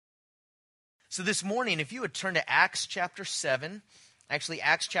So this morning, if you would turn to Acts chapter 7, actually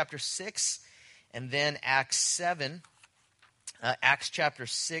Acts chapter 6, and then Acts 7, Acts chapter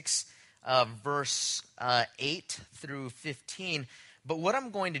 6, verse 8 through 15. But what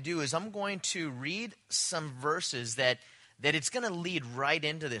I'm going to do is I'm going to read some verses that it's going to lead right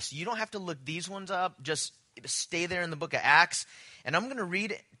into this. You don't have to look these ones up. Just stay there in the book of Acts. And I'm going to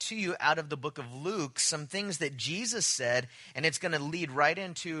read to you out of the book of Luke some things that Jesus said, and it's going to lead right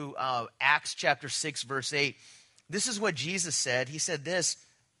into Acts chapter 6, verse 8. This is what Jesus said. He said this: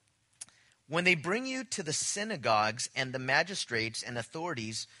 "When they bring you to the synagogues and the magistrates and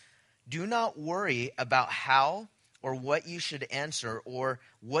authorities, do not worry about how or what you should answer or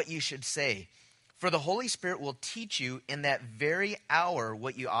what you should say. For the Holy Spirit will teach you in that very hour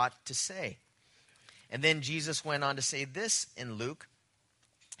what you ought to say." And then Jesus went on to say this in Luke.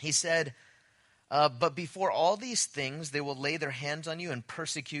 He said, "But before all these things, they will lay their hands on you and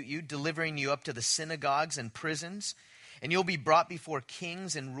persecute you, delivering you up to the synagogues and prisons. And you'll be brought before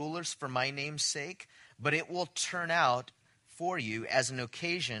kings and rulers for my name's sake, but it will turn out for you as an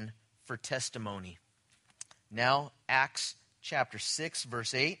occasion for testimony." Now, Acts chapter 6,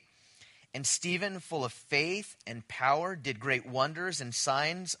 verse 8. "And Stephen, full of faith and power, did great wonders and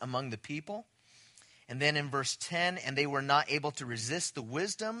signs among the people." And then in verse 10, "And they were not able to resist the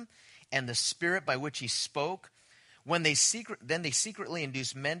wisdom and the spirit by which he spoke. Then they secretly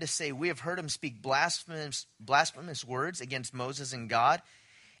induced men to say, 'We have heard him speak blasphemous words against Moses and God.'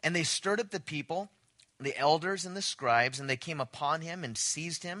 And they stirred up the people, the elders and the scribes, and they came upon him and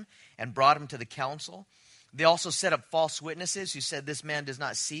seized him and brought him to the council. They also set up false witnesses who said, 'This man does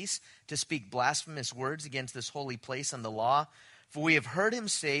not cease to speak blasphemous words against this holy place and the law. For we have heard him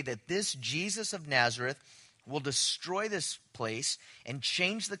say that this Jesus of Nazareth will destroy this place and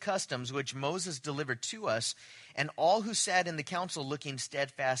change the customs which Moses delivered to us.' And all who sat in the council, looking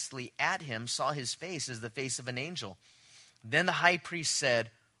steadfastly at him, saw his face as the face of an angel. Then the high priest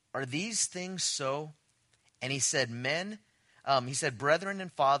said, 'Are these things so?' And he said, 'Brethren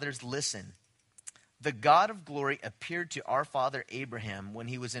and fathers, listen. The God of glory appeared to our father Abraham when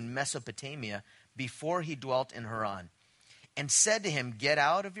he was in Mesopotamia, before he dwelt in Haran, and said to him, Get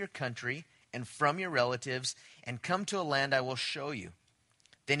out of your country and from your relatives and come to a land I will show you.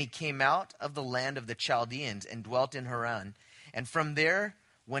 Then he came out of the land of the Chaldeans and dwelt in Haran. And from there,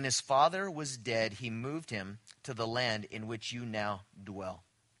 when his father was dead, he moved him to the land in which you now dwell."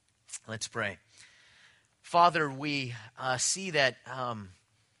 Let's pray. Father, we see that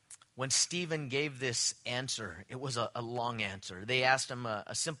when Stephen gave this answer, it was a long answer. They asked him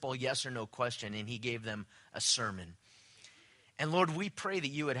a simple yes or no question, and he gave them a sermon. And Lord, we pray that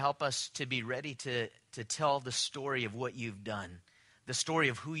you would help us to be ready to tell the story of what you've done, the story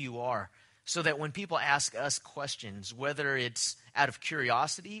of who you are, so that when people ask us questions, whether it's out of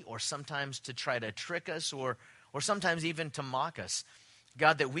curiosity or sometimes to try to trick us or sometimes even to mock us,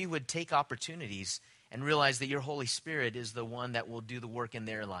 God, that we would take opportunities and realize that your Holy Spirit is the one that will do the work in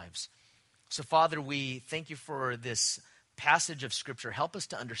their lives. So, Father, we thank you for this passage of Scripture. Help us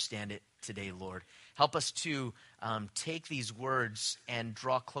to understand it today, Lord. Help us to take these words and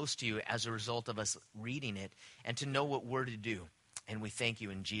draw close to you as a result of us reading it and to know what we're to do. And we thank you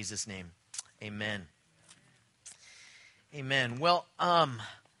in Jesus' name. Amen. Amen. Well,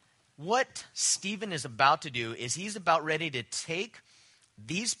 what Stephen is about to do is he's about ready to take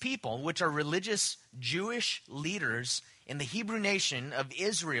these people, which are religious Jewish leaders in the Hebrew nation of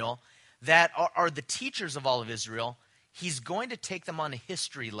Israel that are the teachers of all of Israel. He's going to take them on a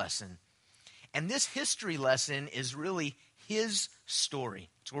history lesson. And this history lesson is really his story.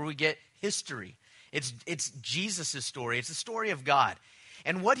 It's where we get history. It's Jesus' story. It's the story of God.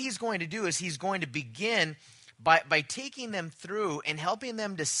 And what he's going to do is he's going to begin by taking them through and helping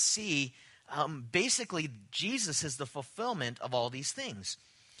them to see basically Jesus is the fulfillment of all these things.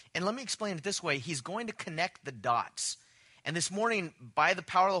 And let me explain it this way. He's going to connect the dots. And this morning, by the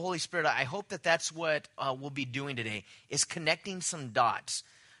power of the Holy Spirit, I hope that that's what we'll be doing today, is connecting some dots.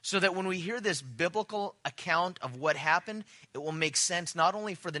 So that when we hear this biblical account of what happened, it will make sense not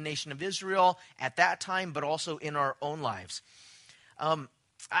only for the nation of Israel at that time, but also in our own lives.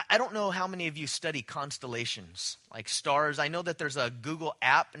 I don't know how many of you study constellations, like stars. I know that there's a Google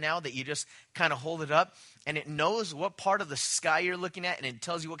app now that you just kind of hold it up, and it knows what part of the sky you're looking at, and it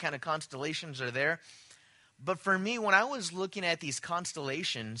tells you what kind of constellations are there. But for me, when I was looking at these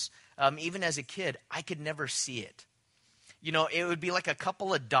constellations, even as a kid, I could never see it. You know, it would be like a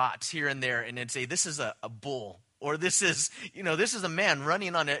couple of dots here and there, and it'd say, this is a bull, or this is a man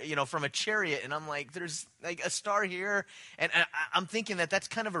running on from a chariot, and I'm like, there's like a star here, and I'm thinking that that's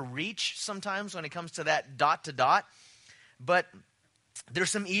kind of a reach sometimes when it comes to that dot to dot. But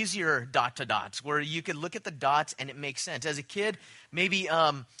There's some easier dot to dots where you could look at the dots and it makes sense. As a kid, maybe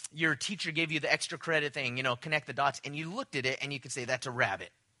your teacher gave you the extra credit thing, connect the dots, and you looked at it and you could say that's a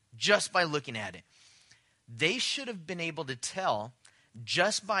rabbit just by looking at it. They should have been able to tell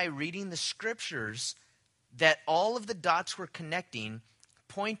just by reading the scriptures that all of the dots were connecting,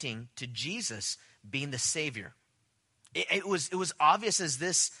 pointing to Jesus being the Savior. It was obvious as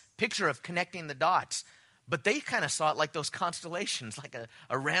this picture of connecting the dots. But they kind of saw it like those constellations, like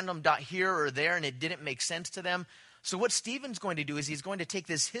a random dot here or there, and it didn't make sense to them. So what Stephen's going to do is he's going to take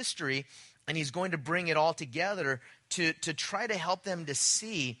this history and he's going to bring it all together to try to help them to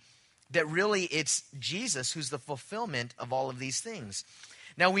see that really it's Jesus who's the fulfillment of all of these things.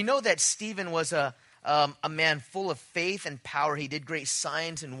 Now we know that Stephen was a man full of faith and power. He did great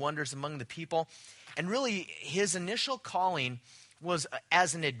signs and wonders among the people. And really his initial calling was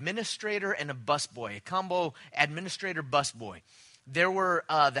as an administrator and a busboy, a combo administrator busboy. There were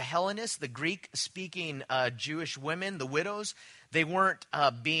the Hellenists, the Greek-speaking Jewish women, the widows. They weren't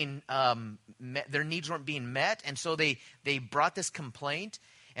being met, their needs weren't being met, and so they brought this complaint.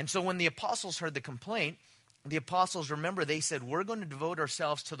 And so when the apostles heard the complaint, the apostles, remember, they said, we're going to devote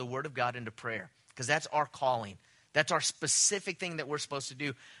ourselves to the word of God and to prayer, because that's our calling. That's our specific thing that we're supposed to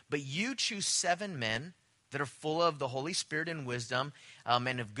do. But you choose 7 men that are full of the Holy Spirit and wisdom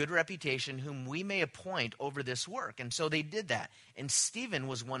and of good reputation, whom we may appoint over this work. And so they did that. And Stephen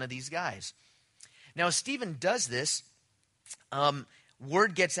was one of these guys. Now, as Stephen does this,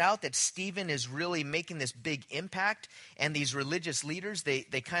 word gets out that Stephen is really making this big impact. And these religious leaders, they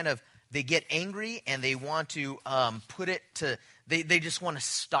get angry and they want to put it to, they just want to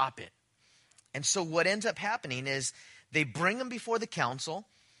stop it. And so what ends up happening is they bring him before the council.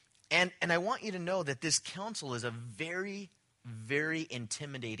 And I want you to know that this council is a very, very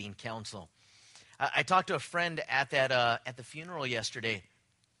intimidating council. I talked to a friend at the funeral yesterday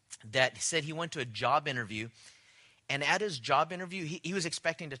that said he went to a job interview. And at his job interview, he was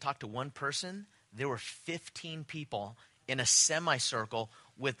expecting to talk to one person. There were 15 people in a semicircle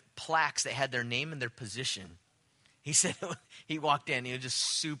with plaques that had their name and their position. He said he walked in, he was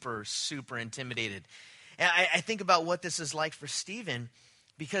just super, super intimidated. And I think about what this is like for Stephen,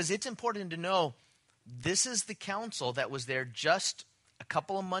 because it's important to know this is the council that was there just a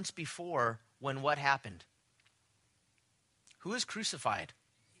couple of months before when what happened? Who was crucified?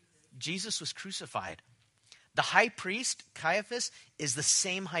 Jesus was crucified. The high priest, Caiaphas, is the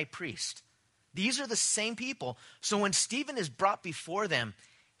same high priest. These are the same people. So when Stephen is brought before them,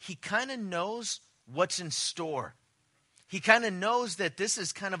 he kind of knows what's in store. He kind of knows that this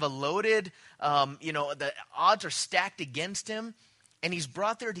is kind of a loaded, the odds are stacked against him. And he's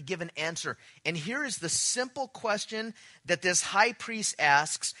brought there to give an answer. And here is the simple question that this high priest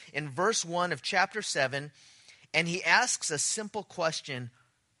asks in verse 1 of chapter 7. And he asks a simple question: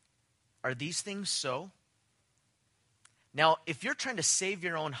 are these things so? Now, if you're trying to save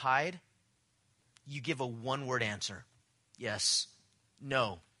your own hide, you give a one-word answer. Yes,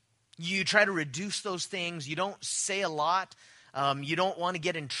 no. You try to reduce those things. You don't say a lot. You don't want to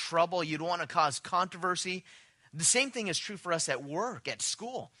get in trouble. You don't want to cause controversy. The same thing is true for us at work, at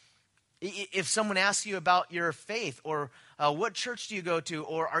school. If someone asks you about your faith, or what church do you go to,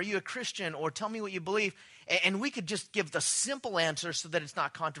 or are you a Christian, or tell me what you believe, and we could just give the simple answer so that it's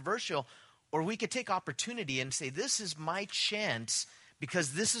not controversial, or we could take opportunity and say, this is my chance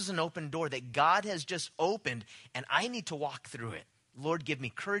because this is an open door that God has just opened, and I need to walk through it. Lord, give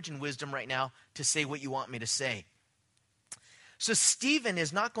me courage and wisdom right now to say what you want me to say. So Stephen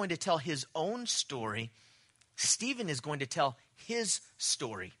is not going to tell his own story. Stephen is going to tell his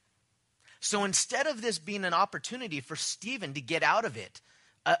story. So instead of this being an opportunity for Stephen to get out of it,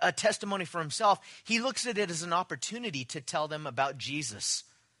 a testimony for himself, he looks at it as an opportunity to tell them about Jesus.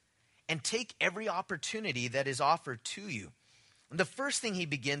 And take every opportunity that is offered to you. And the first thing he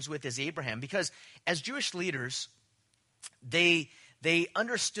begins with is Abraham, because as Jewish leaders, they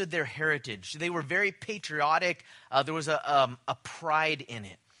understood their heritage. They were very patriotic. There was a pride in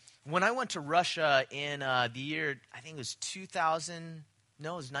it. When I went to Russia in the year, I think it was 2000,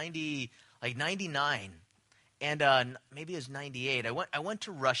 no, it was 99, and maybe it was 98. I went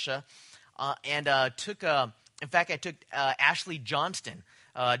to Russia and took Ashley Johnston,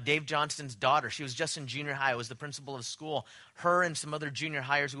 Dave Johnston's daughter. She was just in junior high. I was the principal of the school. Her and some other junior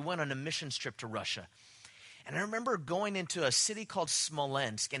hires, we went on a missions trip to Russia. And I remember going into a city called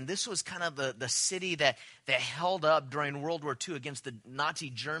Smolensk, and this was kind of the city that held up during World War II against the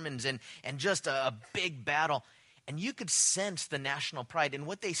Nazi Germans, and just a big battle. And you could sense the national pride. And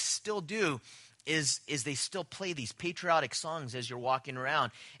what they still do is they still play these patriotic songs as you're walking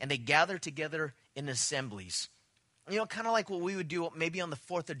around, and they gather together in assemblies. kind of like what we would do maybe on the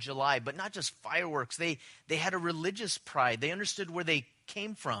 4th of July, but not just fireworks. They had a religious pride. They understood where they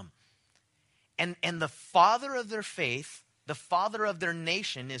came from. And the father of their faith, the father of their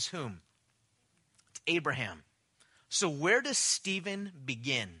nation is whom? It's Abraham. So where does Stephen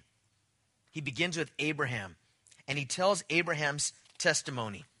begin? He begins with Abraham, and he tells Abraham's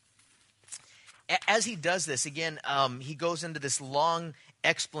testimony. As he does this, again, he goes into this long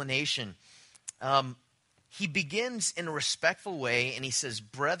explanation. He begins in a respectful way, and he says,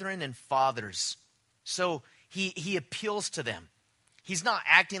 brethren and fathers. So he appeals to them. He's not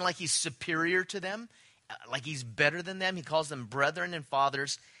acting like he's superior to them, like he's better than them. He calls them brethren and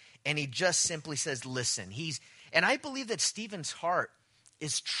fathers, and he just simply says, listen. And I believe that Stephen's heart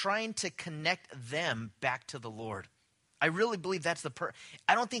is trying to connect them back to the Lord. I really believe that's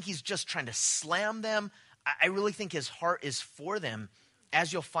I don't think he's just trying to slam them. I really think his heart is for them,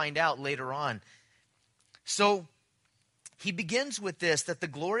 as you'll find out later on. So he begins with this, that the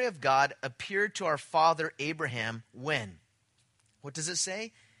glory of God appeared to our father Abraham when? What does it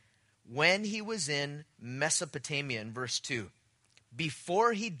say? When he was in Mesopotamia, in verse 2.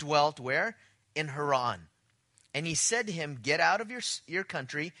 Before he dwelt where? In Haran. And he said to him, get out of your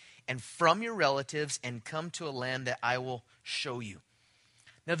country and from your relatives and come to a land that I will show you.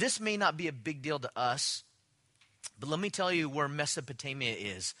 Now this may not be a big deal to us, but let me tell you where Mesopotamia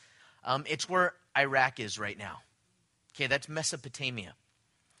is. It's where Iraq is right now. Okay, that's Mesopotamia.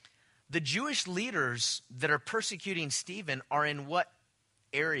 The Jewish leaders that are persecuting Stephen are in what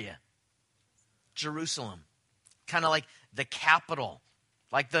area? Jerusalem. Kind of like the capital,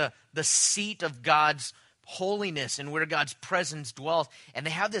 like the seat of God's holiness and where God's presence dwells. And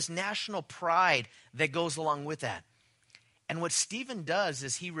they have this national pride that goes along with that. And what Stephen does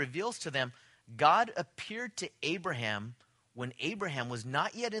is he reveals to them, God appeared to Abraham when Abraham was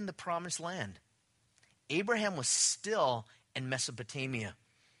not yet in the promised land. Abraham was still in Mesopotamia.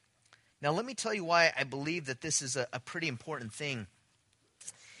 Now, let me tell you why I believe that this is a pretty important thing.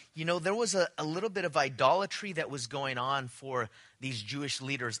 There was a little bit of idolatry that was going on for these Jewish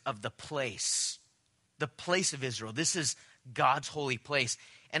leaders of the place of Israel. This is God's holy place.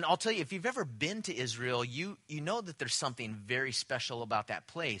 And I'll tell you, if you've ever been to Israel, you know that there's something very special about that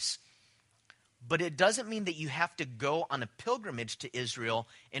place. But it doesn't mean that you have to go on a pilgrimage to Israel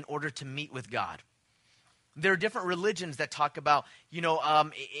in order to meet with God. There are different religions that talk about,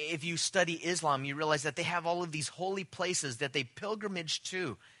 if you study Islam, you realize that they have all of these holy places that they pilgrimage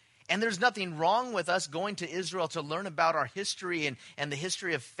to. And there's nothing wrong with us going to Israel to learn about our history and the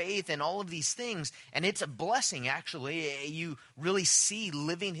history of faith and all of these things. And it's a blessing, actually. You really see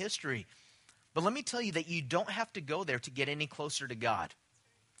living history. But let me tell you that you don't have to go there to get any closer to God.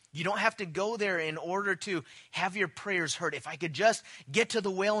 You don't have to go there in order to have your prayers heard. If I could just get to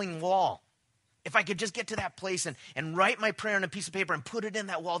the Wailing Wall, if I could just get to that place and write my prayer on a piece of paper and put it in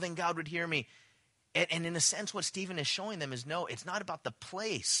that wall, then God would hear me. And in a sense, what Stephen is showing them is, no, it's not about the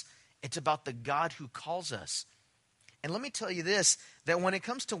place. It's about the God who calls us. And let me tell you this, that when it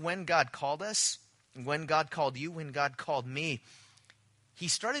comes to when God called us, when God called you, when God called me, he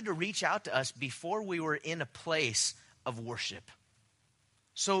started to reach out to us before we were in a place of worship.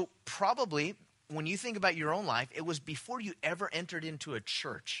 So probably when you think about your own life, it was before you ever entered into a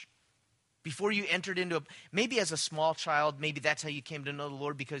church. Before you entered into maybe as a small child, maybe that's how you came to know the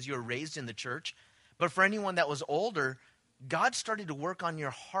Lord because you were raised in the church. But for anyone that was older, God started to work on your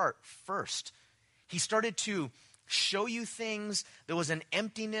heart first. He started to show you things. There was an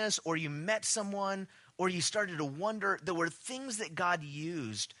emptiness, or you met someone, or you started to wonder. There were things that God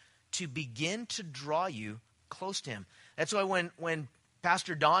used to begin to draw you close to him. That's why when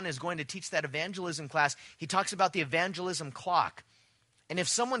Pastor Don is going to teach that evangelism class, he talks about the evangelism clock. And if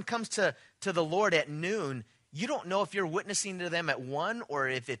someone comes to the Lord at noon, you don't know if you're witnessing to them at 1 or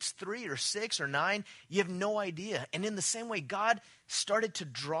if it's 3 or 6 or 9. You have no idea. And in the same way, God started to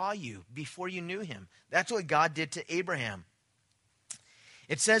draw you before you knew him. That's what God did to Abraham.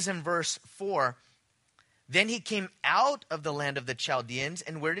 It says in verse 4, then he came out of the land of the Chaldeans,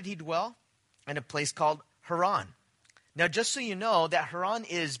 and where did he dwell? In a place called Haran. Now, just so you know, that Haran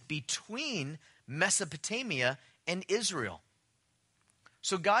is between Mesopotamia and Israel.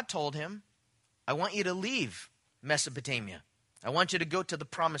 So God told him, I want you to leave Mesopotamia. I want you to go to the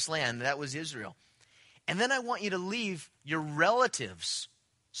promised land. That was Israel. And then I want you to leave your relatives.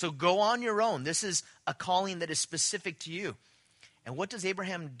 So go on your own. This is a calling that is specific to you. And what does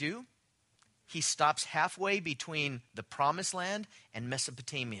Abraham do? He stops halfway between the promised land and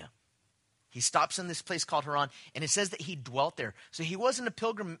Mesopotamia. He stops in this place called Haran, and it says that he dwelt there. So he wasn't a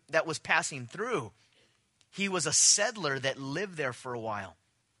pilgrim that was passing through. He was a settler that lived there for a while.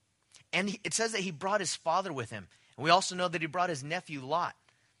 And it says that he brought his father with him. We also know that he brought his nephew Lot.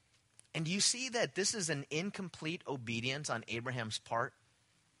 And do you see that this is an incomplete obedience on Abraham's part?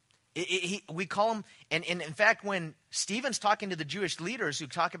 We call him, and in fact, when Stephen's talking to the Jewish leaders who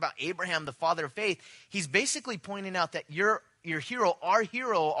talk about Abraham, the father of faith, he's basically pointing out that your hero,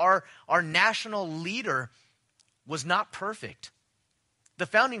 our national leader was not perfect. The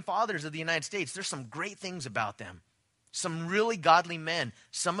founding fathers of the United States, there's some great things about them. Some really godly men.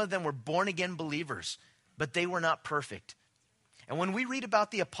 Some of them were born-again believers, but they were not perfect. And when we read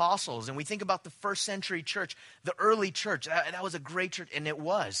about the apostles and we think about the first century church, the early church, that was a great church, and it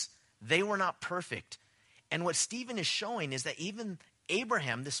was. They were not perfect. And what Stephen is showing is that even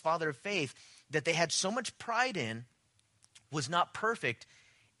Abraham, this father of faith, that they had so much pride in, was not perfect,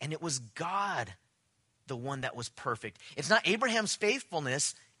 and it was God, the one that was perfect. It's not Abraham's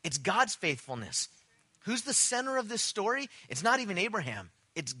faithfulness, it's God's faithfulness. Who's the center of this story? It's not even Abraham,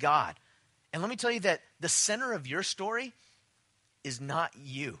 it's God. And let me tell you that the center of your story is not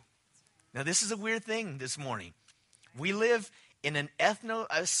you. Now, this is a weird thing this morning. We live in an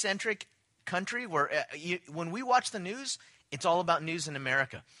ethnocentric country where when we watch the news, it's all about news in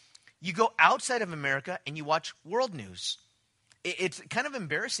America. You go outside of America and you watch world news. It's kind of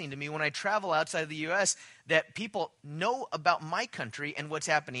embarrassing to me when I travel outside of the U.S. that people know about my country and what's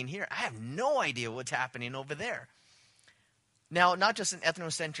happening here. I have no idea what's happening over there. Now, not just an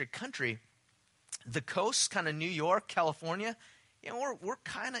ethnocentric country, the coast, kind of New York, California, we're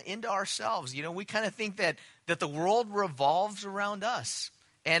kind of into ourselves. We kind of think that the world revolves around us.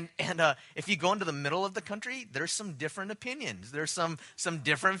 And if you go into the middle of the country, there's some different opinions. There's some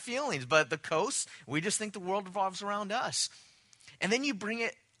different feelings. But the coast, we just think the world revolves around us. And then you bring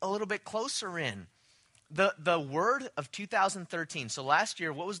it a little bit closer in. The word of 2013. So last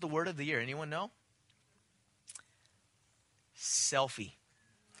year, what was the word of the year? Anyone know? Selfie.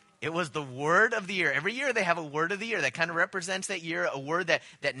 It was the word of the year. Every year they have a word of the year that kind of represents that year, a word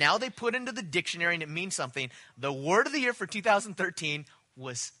that now they put into the dictionary and it means something. The word of the year for 2013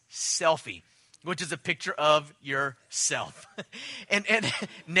 was selfie, which is a picture of yourself. and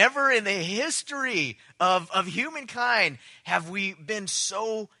never in the history of humankind have we been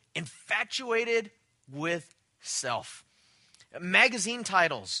so infatuated with self. Magazine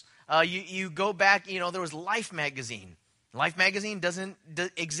titles. You go back, there was Life magazine. Life magazine doesn't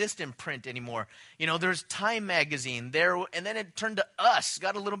exist in print anymore. There's Time magazine there, and then it turned to Us,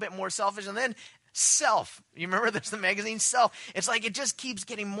 got a little bit more selfish, and then Self. You remember there's the magazine Self. It's like it just keeps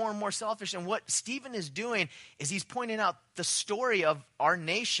getting more and more selfish. And what Stephen is doing is he's pointing out the story of our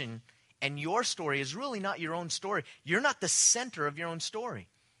nation, and your story is really not your own story. You're not the center of your own story.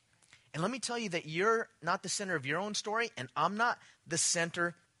 And let me tell you that you're not the center of your own story, and I'm not the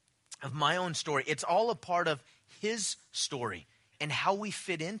center of my own story. It's all a part of his story and how we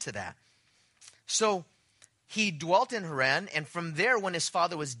fit into that. So he dwelt in Haran, and from there, when his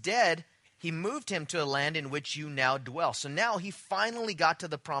father was dead, he moved him to a land in which you now dwell. So now he finally got to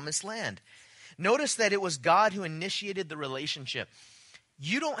the promised land. Notice that it was God who initiated the relationship.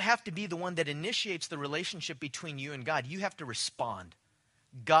 You don't have to be the one that initiates the relationship between you and God. You have to respond.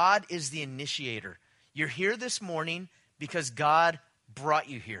 God is the initiator. You're here this morning because God brought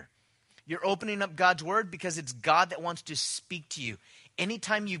you here. You're opening up God's word because it's God that wants to speak to you.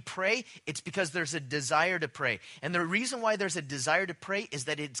 Anytime you pray, it's because there's a desire to pray. And the reason why there's a desire to pray is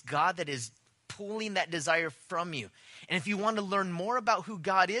that it's God that is pulling that desire from you. And if you want to learn more about who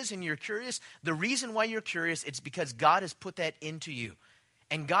God is and you're curious, the reason why you're curious, it's because God has put that into you.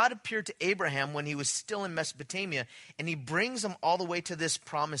 And God appeared to Abraham when he was still in Mesopotamia, and he brings him all the way to this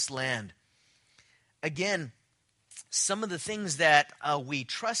promised land. Again, some of the things that we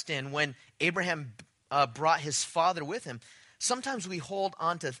trust in when Abraham brought his father with him, sometimes we hold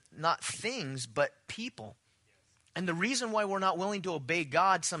on to not things, but people. And the reason why we're not willing to obey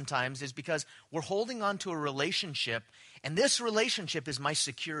God sometimes is because we're holding on to a relationship, and this relationship is my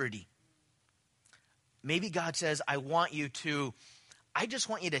security. Maybe God says, I just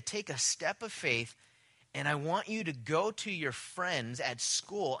want you to take a step of faith, and I want you to go to your friends at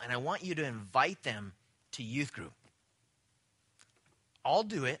school, and I want you to invite them to youth group. I'll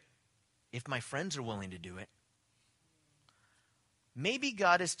do it if my friends are willing to do it. Maybe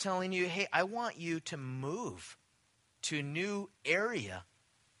God is telling you, hey, I want you to move to a new area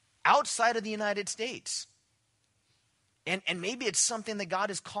outside of the United States. And maybe it's something that God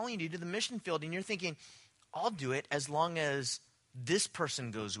is calling you to the mission field, and you're thinking, I'll do it as long as this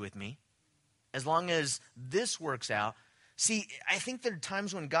person goes with me, as long as this works out. See, I think there are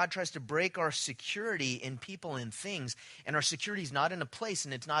times when God tries to break our security in people and things, and our security is not in a place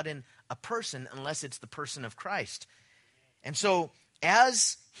and it's not in a person unless it's the person of Christ. And so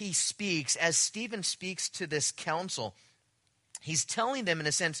as he speaks, as Stephen speaks to this council, he's telling them in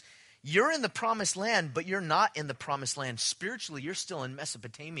a sense, you're in the promised land, but you're not in the promised land. Spiritually, you're still in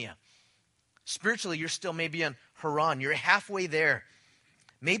Mesopotamia. Spiritually, you're still maybe in Haran. You're halfway there.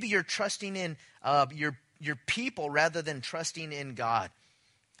 Maybe you're trusting in your people rather than trusting in God.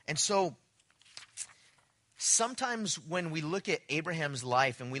 And so sometimes when we look at Abraham's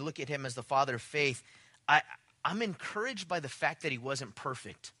life and we look at him as the father of faith, I'm encouraged by the fact that he wasn't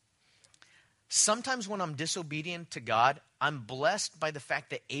perfect. Sometimes when I'm disobedient to God, I'm blessed by the fact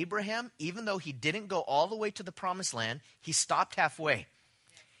that Abraham, even though he didn't go all the way to the promised land, he stopped halfway.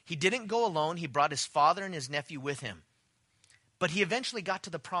 He didn't go alone. He brought his father and his nephew with him. But he eventually got to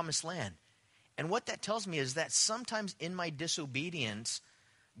the promised land. And what that tells me is that sometimes in my disobedience,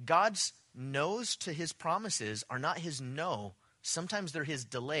 God's no's to his promises are not his no. Sometimes they're his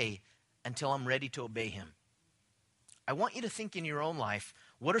delay until I'm ready to obey him. I want you to think in your own life,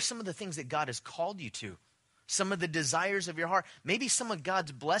 what are some of the things that God has called you to? Some of the desires of your heart. Maybe some of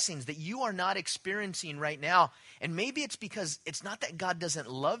God's blessings that you are not experiencing right now. And maybe it's because it's not that God doesn't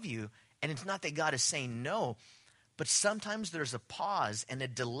love you, and it's not that God is saying no, but sometimes there's a pause and a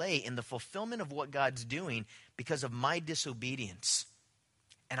delay in the fulfillment of what God's doing because of my disobedience.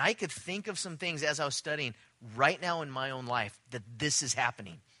 And I could think of some things as I was studying right now in my own life that this is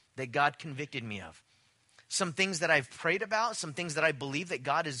happening, that God convicted me of. Some things that I've prayed about, some things that I believe that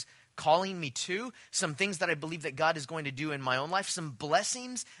God is calling me to, some things that I believe that God is going to do in my own life, some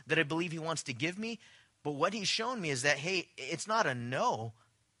blessings that I believe he wants to give me. But what he's shown me is that, hey, it's not a no,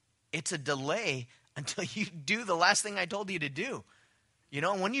 it's a delay until you do the last thing I told you to do. You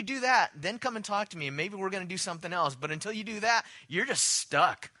know, when you do that, then come and talk to me, and maybe we're going to do something else. But until you do that, you're just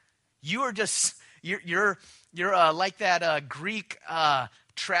stuck. You are just, you're like that Greek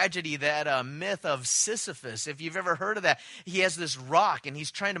tragedy, that myth of Sisyphus. If you've ever heard of that, he has this rock, and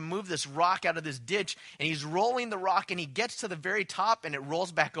he's trying to move this rock out of this ditch, and he's rolling the rock, and he gets to the very top, and it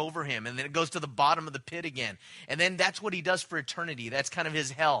rolls back over him, and then it goes to the bottom of the pit again. And then that's what he does for eternity. That's kind of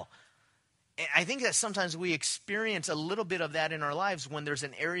his hell. I think that sometimes we experience a little bit of that in our lives when there's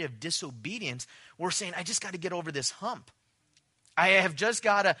an area of disobedience. We're saying, I just got to get over this hump. I have just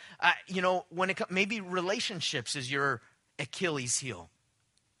got to, when it comes, maybe relationships is your Achilles heel.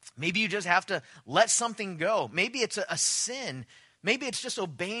 Maybe you just have to let something go. Maybe it's a sin. Maybe it's just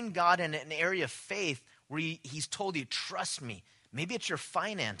obeying God in an area of faith where he's told you, trust me. Maybe it's your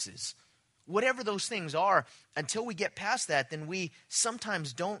finances. Whatever those things are, until we get past that, then we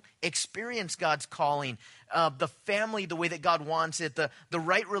sometimes don't experience God's calling, the family the way that God wants it, the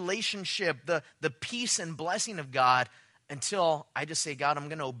right relationship, the peace and blessing of God, until I just say, God, I'm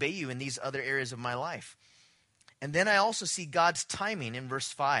going to obey you in these other areas of my life. And then I also see God's timing in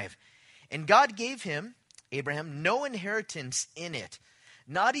verse 5. And God gave him, Abraham, no inheritance in it,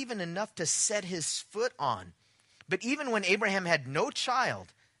 not even enough to set his foot on. But even when Abraham had no child,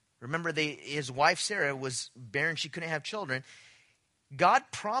 remember, his wife Sarah was barren, she couldn't have children. God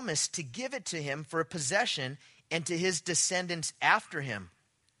promised to give it to him for a possession and to his descendants after him.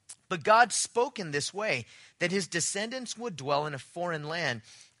 But God spoke in this way, that his descendants would dwell in a foreign land,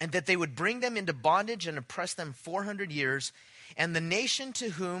 and that they would bring them into bondage and oppress them 400 years. And the nation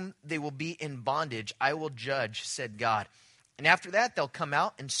to whom they will be in bondage, I will judge, said God. And after that, they'll come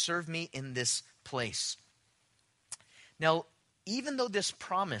out and serve me in this place. Now, even though this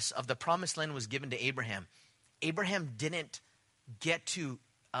promise of the promised land was given to Abraham, Abraham didn't get to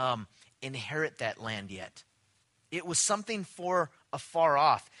inherit that land yet. It was something for afar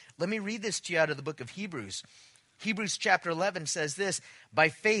off. Let me read this to you out of the book of Hebrews. Hebrews chapter 11 says this, by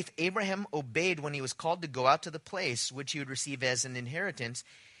faith Abraham obeyed when he was called to go out to the place which he would receive as an inheritance,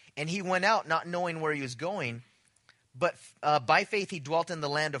 and he went out not knowing where he was going. But by faith he dwelt in the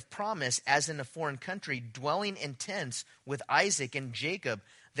land of promise, as in a foreign country, dwelling in tents with Isaac and Jacob,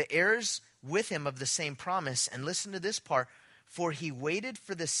 the heirs with him of the same promise. And listen to this part, for he waited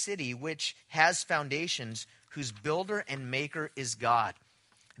for the city which has foundations, whose builder and maker is God.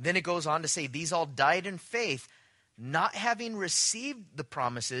 Then it goes on to say, these all died in faith, not having received the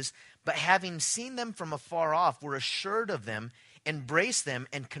promises, but having seen them from afar off, were assured of them, embraced them,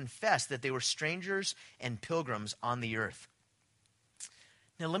 and confessed that they were strangers and pilgrims on the earth.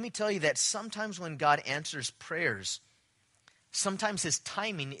 Now, let me tell you that sometimes when God answers prayers, sometimes his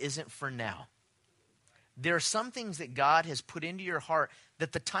timing isn't for now. There are some things that God has put into your heart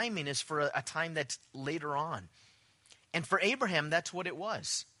that the timing is for a time that's later on. And for Abraham, that's what it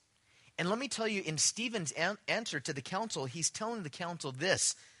was. And let me tell you, in Stephen's answer to the council, he's telling the council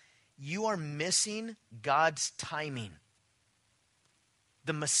this: you are missing God's timing.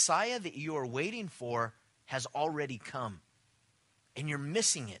 The Messiah that you are waiting for has already come. and you're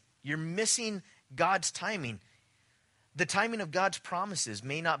missing it. You're missing God's timing. The timing of God's promises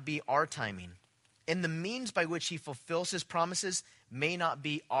may not be our timing, and the means by which he fulfills his promises may not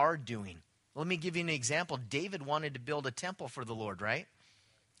be our doing. Let me give you an example. David wanted to build a temple for the Lord, right?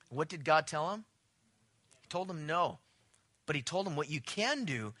 What did God tell him? He told him no. But he told him what you can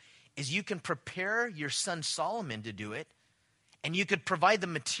do is you can prepare your son Solomon to do it, and you could provide the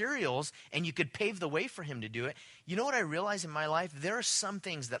materials, and you could pave the way for him to do it. You know what I realize in my life? There are some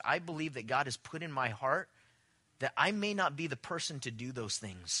things that I believe that God has put in my heart that I may not be the person to do those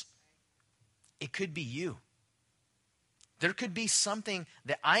things. It could be you. There could be something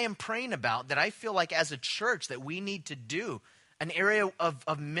that I am praying about that I feel like as a church that we need to do, an area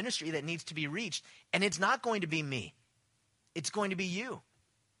of ministry that needs to be reached, and it's not going to be me. It's going to be you.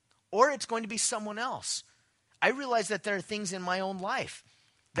 Or it's going to be someone else. I realize that there are things in my own life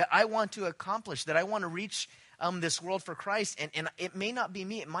that I want to accomplish, that I want to reach this world for Christ, and it may not be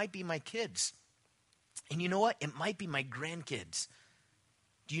me. It might be my kids. And you know what? It might be my grandkids.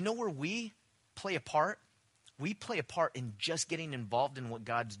 Do you know where we play a part? We play a part in just getting involved in what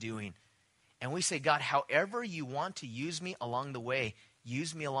God's doing. And we say, God, however you want to use me along the way,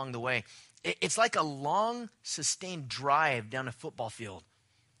 use me along the way. It's like a long, sustained drive down a football field.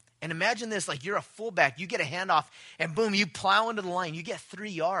 And imagine this, like you're a fullback, you get a handoff, and boom, you plow into the line, you get 3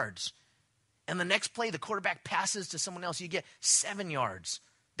 yards. And the next play, the quarterback passes to someone else, you get 7 yards.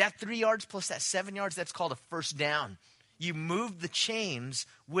 That 3 yards plus that 7 yards, that's called a first down. You moved the chains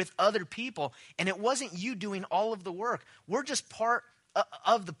with other people, and it wasn't you doing all of the work. We're just part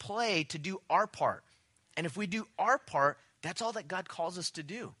of the play to do our part. And if we do our part, that's all that God calls us to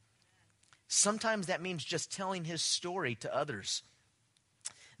do. Sometimes that means just telling his story to others.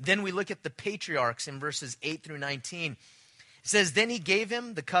 Then we look at the patriarchs in verses 8 through 19. It says, then he gave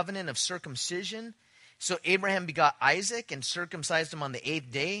him the covenant of circumcision. So Abraham begot Isaac and circumcised him on the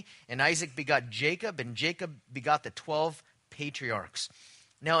 8th day. And Isaac begot Jacob, and Jacob begot the 12 patriarchs.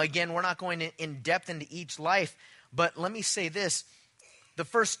 Now again, we're not going in depth into each life, but let me say this. The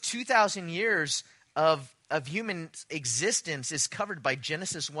first 2,000 years of human existence is covered by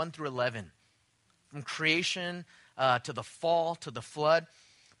Genesis 1 through 11. From creation to the fall to the flood.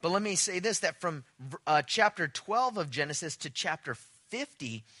 But let me say this, that from chapter 12 of Genesis to chapter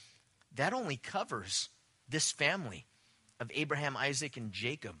 50, that only covers this family of Abraham, Isaac, and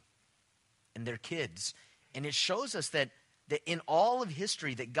Jacob and their kids. And it shows us that in all of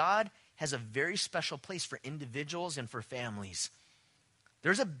history, that God has a very special place for individuals and for families.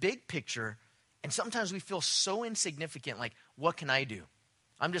 There's a big picture, and sometimes we feel so insignificant, like, what can I do?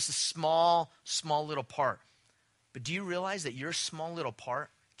 I'm just a small little part. But do you realize that your small little part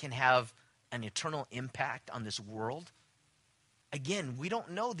can have an eternal impact on this world? Again, we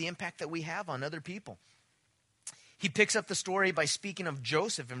don't know the impact that we have on other people. He picks up the story by speaking of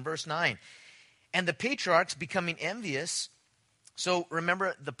Joseph in verse 9. And the patriarchs becoming envious. So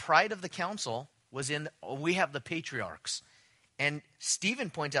remember, the pride of the council was in, we have the patriarchs. And Stephen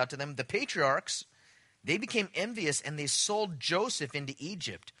points out to them, the patriarchs, they became envious and they sold Joseph into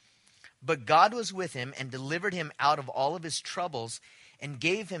Egypt. But God was with him and delivered him out of all of his troubles and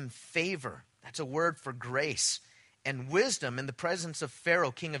gave him favor. That's a word for grace. And wisdom in the presence of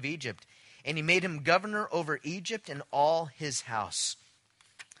Pharaoh, king of Egypt. And he made him governor over Egypt and all his house.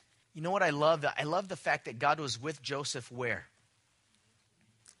 You know what I love? I love the fact that God was with Joseph where?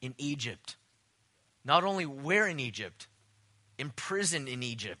 In Egypt. Not only where in Egypt? Imprisoned in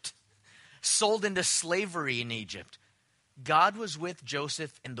Egypt. Sold into slavery in Egypt. God was with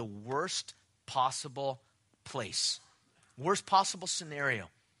Joseph in the worst possible place. Worst possible scenario.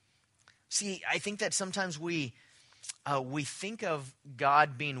 See, I think that sometimes we think of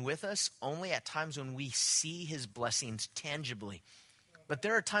God being with us only at times when we see his blessings tangibly. But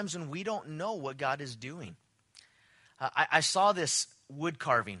there are times when we don't know what God is doing. I saw this wood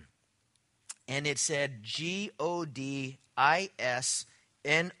carving, and it said Godisnowhere.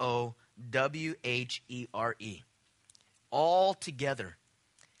 All together.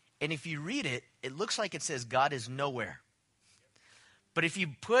 And if you read it, it looks like it says God is nowhere. But if you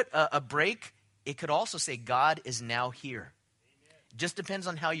put a break, it could also say God is now here. It just depends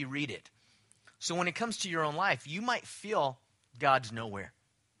on how you read it. So when it comes to your own life, you might feel God's nowhere.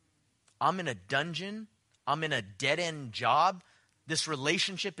 I'm in a dungeon. I'm in a dead-end job. This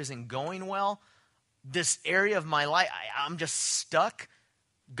relationship isn't going well. This area of my life, I'm just stuck.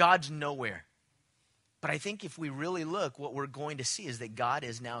 God's nowhere. But I think if we really look, what we're going to see is that God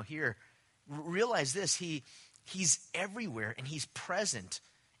is now here. Realize this, He's everywhere, and he's present,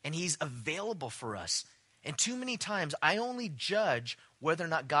 and he's available for us. And too many times, I only judge whether or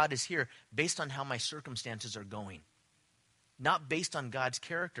not God is here based on how my circumstances are going. not based on God's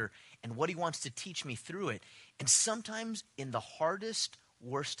character and what he wants to teach me through it. And sometimes in the hardest,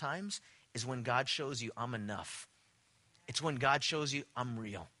 worst times is when God shows you I'm enough. It's when God shows you I'm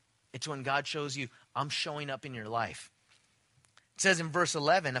real. It's when God shows you I'm showing up in your life. It says in verse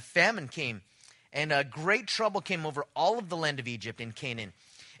 11, a famine came, and a great trouble came over all of the land of Egypt and Canaan.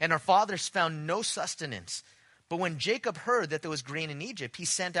 And our fathers found no sustenance. But when Jacob heard that there was grain in Egypt, he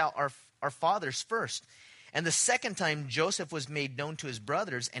sent out our fathers first. And the second time Joseph was made known to his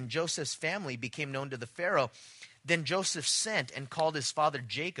brothers, and Joseph's family became known to the Pharaoh. Then Joseph sent and called his father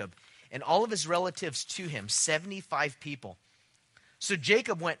Jacob and all of his relatives to him, 75 people. So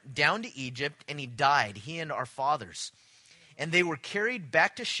Jacob went down to Egypt, and he died, he and our fathers. And they were carried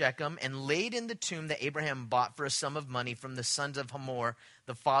back to Shechem and laid in the tomb that Abraham bought for a sum of money from the sons of Hamor,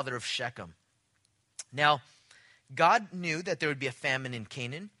 the father of Shechem. Now, God knew that there would be a famine in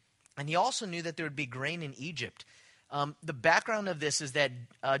Canaan, and he also knew that there would be grain in Egypt. The background of this is that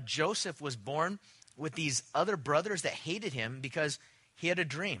Joseph was born with these other brothers that hated him because he had a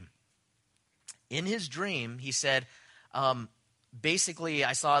dream. In his dream, he said, basically,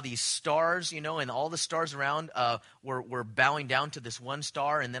 I saw these stars, and all the stars around were bowing down to this one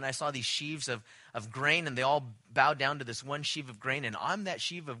star. And then I saw these sheaves of grain, and they all bowed down to this one sheaf of grain. And I'm that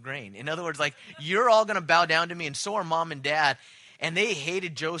sheaf of grain. In other words, like, you're all going to bow down to me, and so are mom and dad. And they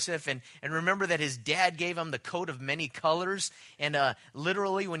hated Joseph. And remember that his dad gave him the coat of many colors. And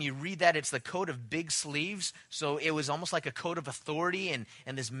literally, when you read that, it's the coat of big sleeves. So it was almost like a coat of authority and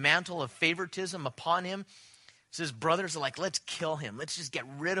this mantle of favoritism upon him. So his brothers are like, let's kill him. Let's just get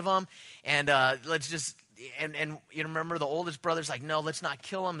rid of him. And let's just, and you remember the oldest brother's like, no, let's not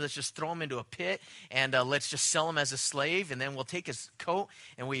kill him. Let's just throw him into a pit and let's just sell him as a slave. And then we'll take his coat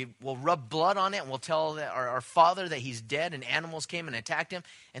and we'll rub blood on it. And we'll tell our father that he's dead and animals came and attacked him.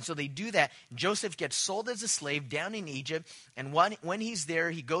 And so they do that. Joseph gets sold as a slave down in Egypt. And when he's there,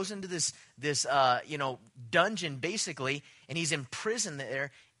 he goes into this dungeon basically, and he's imprisoned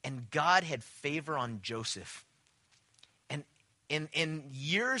there. And God had favor on Joseph. In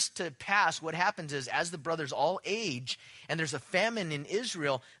years to pass, what happens is as the brothers all age and there's a famine in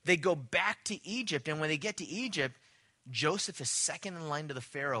Israel, they go back to Egypt. And when they get to Egypt, Joseph is second in line to the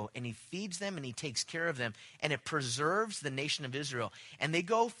Pharaoh, and he feeds them and he takes care of them, and it preserves the nation of Israel. And they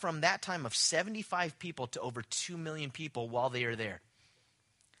go from that time of 75 people to over 2 million people while they are there.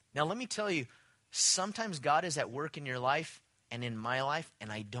 Now, let me tell you, sometimes God is at work in your life and in my life, and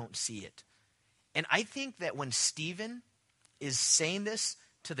I don't see it. And I think that when Stephen is saying this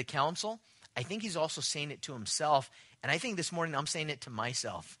to the council, I think he's also saying it to himself. And I think this morning I'm saying it to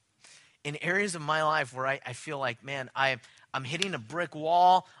myself. In areas of my life where I feel like, man, I'm hitting a brick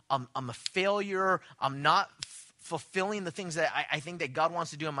wall. I'm a failure. I'm not fulfilling the things that I think that God wants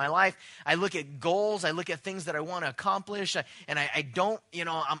to do in my life. I look at goals. I look at things that I want to accomplish. And I don't,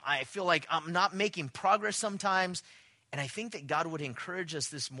 I feel like I'm not making progress sometimes. And I think that God would encourage us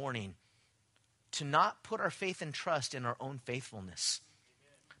this morning to not put our faith and trust in our own faithfulness,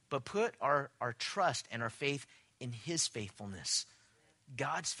 but put our trust and our faith in his faithfulness.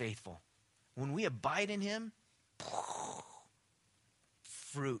 God's faithful. When we abide in him,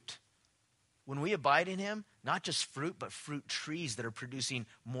 fruit. When we abide in him, not just fruit, but fruit trees that are producing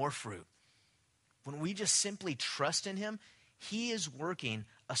more fruit. When we just simply trust in him, he is working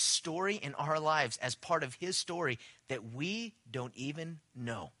a story in our lives as part of his story that we don't even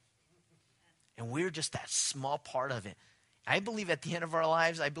know. And we're just that small part of it. I believe at the end of our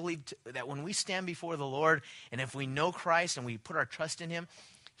lives, I believe that when we stand before the Lord, and if we know Christ and we put our trust in him,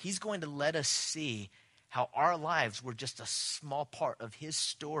 he's going to let us see how our lives were just a small part of his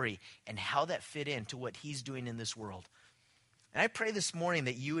story and how that fit into what he's doing in this world. And I pray this morning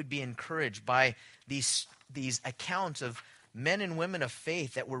that you would be encouraged by these accounts of men and women of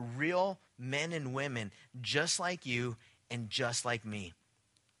faith that were real men and women just like you and just like me.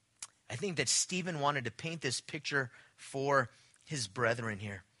 I think that Stephen wanted to paint this picture for his brethren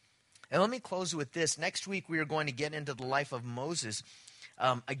here. And let me close with this. Next week, we are going to get into the life of Moses.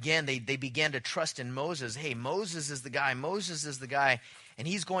 Again, they began to trust in Moses. Hey, Moses is the guy. Moses is the guy. And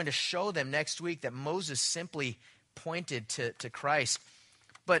he's going to show them next week that Moses simply pointed to Christ.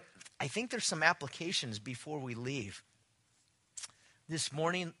 But I think there's some applications before we leave. This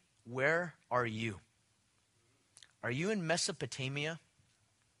morning, where are you? Are you in Mesopotamia?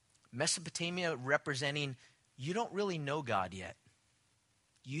 Mesopotamia representing you don't really know God yet.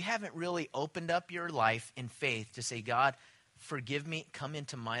 You haven't really opened up your life in faith to say, God, forgive me, come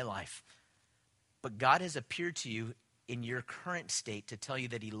into my life. But God has appeared to you in your current state to tell you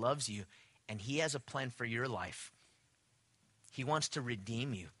that he loves you and he has a plan for your life. He wants to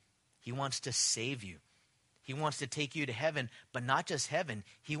redeem you. He wants to save you. He wants to take you to heaven, but not just heaven.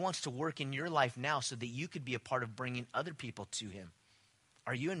 He wants to work in your life now so that you could be a part of bringing other people to him.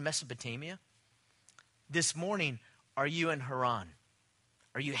 Are you in Mesopotamia? This morning, are you in Haran?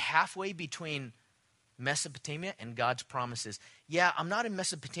 Are you halfway between Mesopotamia and God's promises? Yeah, I'm not in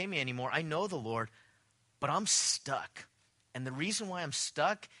Mesopotamia anymore. I know the Lord, but I'm stuck. And the reason why I'm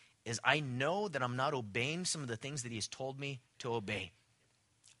stuck is I know that I'm not obeying some of the things that he has told me to obey.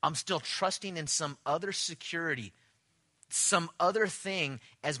 I'm still trusting in some other security, some other thing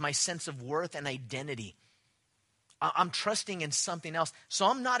as my sense of worth and identity. I'm trusting in something else. So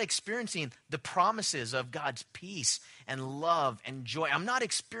I'm not experiencing the promises of God's peace and love and joy. I'm not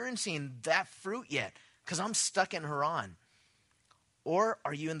experiencing that fruit yet because I'm stuck in Haran. Or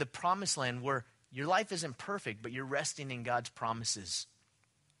are you in the promised land where your life isn't perfect, but you're resting in God's promises?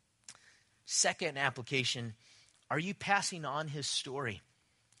 Second application, are you passing on his story?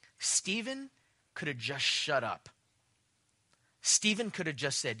 Stephen could have just shut up. Stephen could have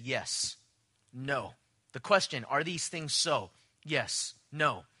just said yes, no. The question, are these things so? Yes,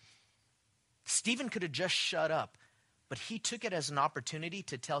 no. Stephen could have just shut up, but he took it as an opportunity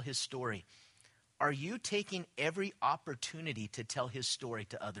to tell his story. Are you taking every opportunity to tell his story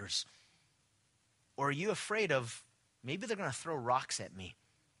to others? Or are you afraid of, maybe they're going to throw rocks at me?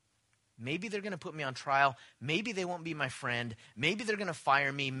 Maybe they're going to put me on trial. Maybe they won't be my friend. Maybe they're going to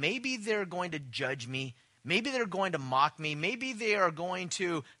fire me. Maybe they're going to judge me. Maybe they're going to mock me. Maybe they are going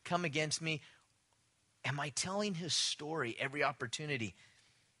to come against me. Am I telling his story every opportunity?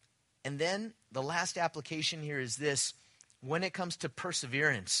 And then the last application here is this. When it comes to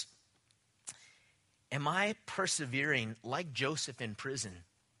perseverance, am I persevering like Joseph in prison?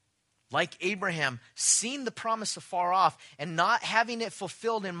 Like Abraham, seeing the promise afar off and not having it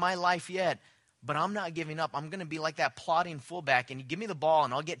fulfilled in my life yet, but I'm not giving up. I'm going to be like that plodding fullback, and you give me the ball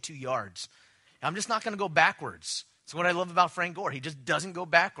and I'll get 2 yards. I'm just not going to go backwards. That's what I love about Frank Gore. He just doesn't go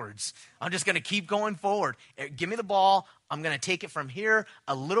backwards. I'm just going to keep going forward. Give me the ball. I'm going to take it from here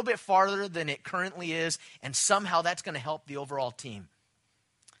a little bit farther than it currently is, and somehow that's going to help the overall team.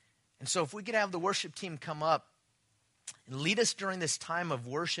 And so if we could have the worship team come up and lead us during this time of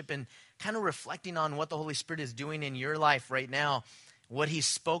worship and kind of reflecting on what the Holy Spirit is doing in your life right now, what he's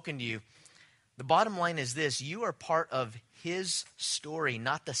spoken to you. The bottom line is this: you are part of his story,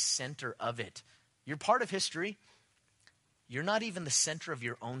 not the center of it. You're part of history. You're not even the center of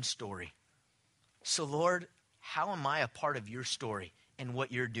your own story. So Lord, how am I a part of your story and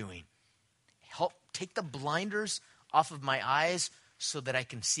what you're doing? Help take the blinders off of my eyes so that I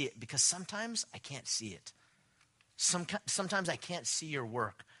can see it, because sometimes I can't see it. Sometimes I can't see your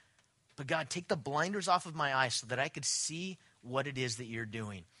work. But God, take the blinders off of my eyes so that I could see what it is that you're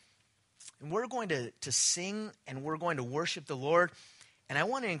doing. And we're going to sing and we're going to worship the Lord. And I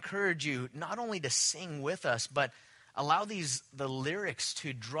want to encourage you not only to sing with us, but allow the lyrics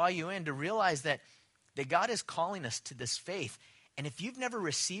to draw you in, to realize that God is calling us to this faith. And if you've never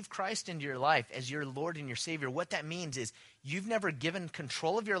received Christ into your life as your Lord and your Savior, what that means is you've never given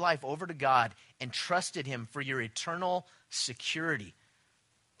control of your life over to God and trusted him for your eternal security.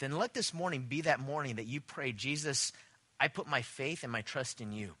 Then let this morning be that morning that you pray, Jesus, I put my faith and my trust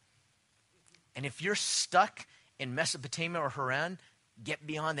in you. And if you're stuck in Mesopotamia or Haran, get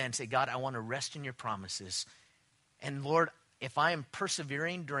beyond that and say, God, I want to rest in your promises. And Lord, if I am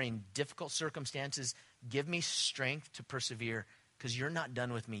persevering during difficult circumstances, give me strength to persevere, because you're not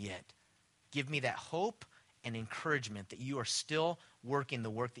done with me yet. Give me that hope and encouragement that you are still working the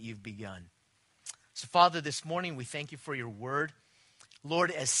work that you've begun. So Father, this morning we thank you for your word.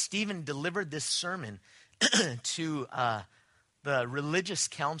 Lord, as Stephen delivered this sermon to the religious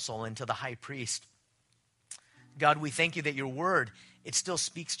council and to the high priest, God, we thank you that your word, it still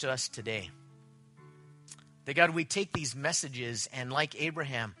speaks to us today. That God, we take these messages and like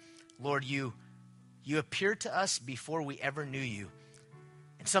Abraham, Lord, you appeared to us before we ever knew you.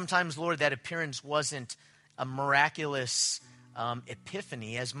 And sometimes, Lord, that appearance wasn't a miraculous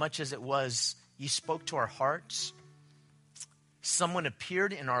epiphany as much as it was you spoke to our hearts. Someone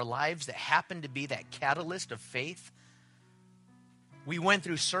appeared in our lives that happened to be that catalyst of faith. We went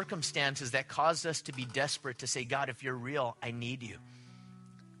through circumstances that caused us to be desperate to say, God, if you're real, I need you.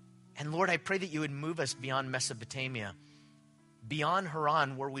 And Lord, I pray that you would move us beyond Mesopotamia, beyond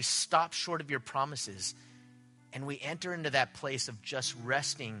Haran, where we stop short of your promises, and we enter into that place of just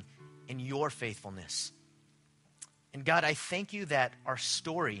resting in your faithfulness. And God, I thank you that our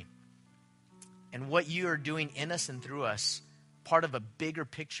story and what you are doing in us and through us, part of a bigger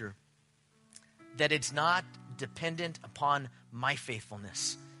picture, that it's not dependent upon my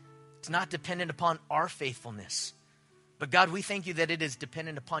faithfulness. It's not dependent upon our faithfulness. But God, we thank you that it is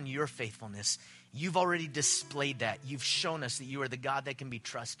dependent upon your faithfulness. You've already displayed that. You've shown us that you are the God that can be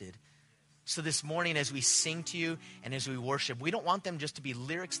trusted. So this morning as we sing to you and as we worship, we don't want them just to be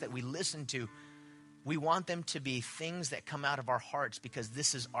lyrics that we listen to. We want them to be things that come out of our hearts, because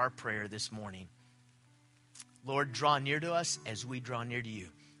this is our prayer this morning. Lord, draw near to us as we draw near to you.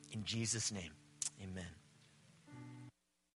 In Jesus' name, amen.